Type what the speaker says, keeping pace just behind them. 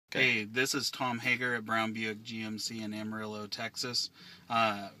Hey, this is Tom Hager at Brown Buick GMC in Amarillo, Texas,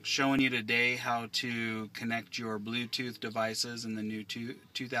 showing you today how to connect your Bluetooth devices in the new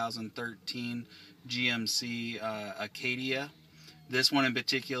 2013 GMC Acadia. This one in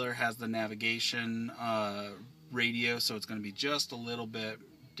particular has the navigation radio, so it's going to be just a little bit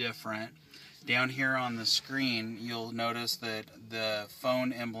different. Down here on the screen, you'll notice that the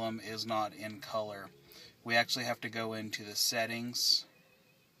phone emblem is not in color. We actually have to go into the settings,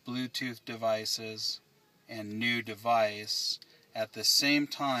 Bluetooth devices, and new device at the same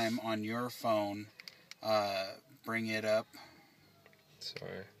time on your phone. Bring it up. Sorry.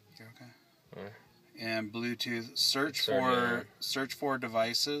 You're okay. Alright. And Bluetooth, search for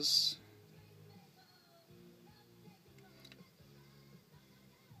devices.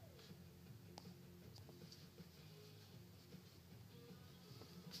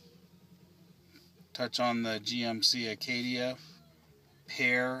 Touch on the GMC Acadia.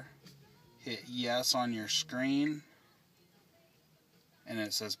 Pair, hit yes on your screen, and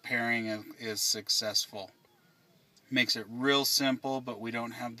it says pairing is successful. Makes it real simple, but we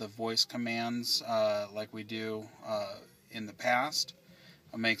don't have the voice commands like we do in the past.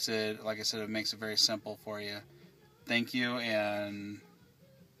 It makes it, like I said, it makes it very simple for you. Thank you, and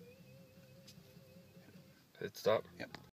Hit stop. yep.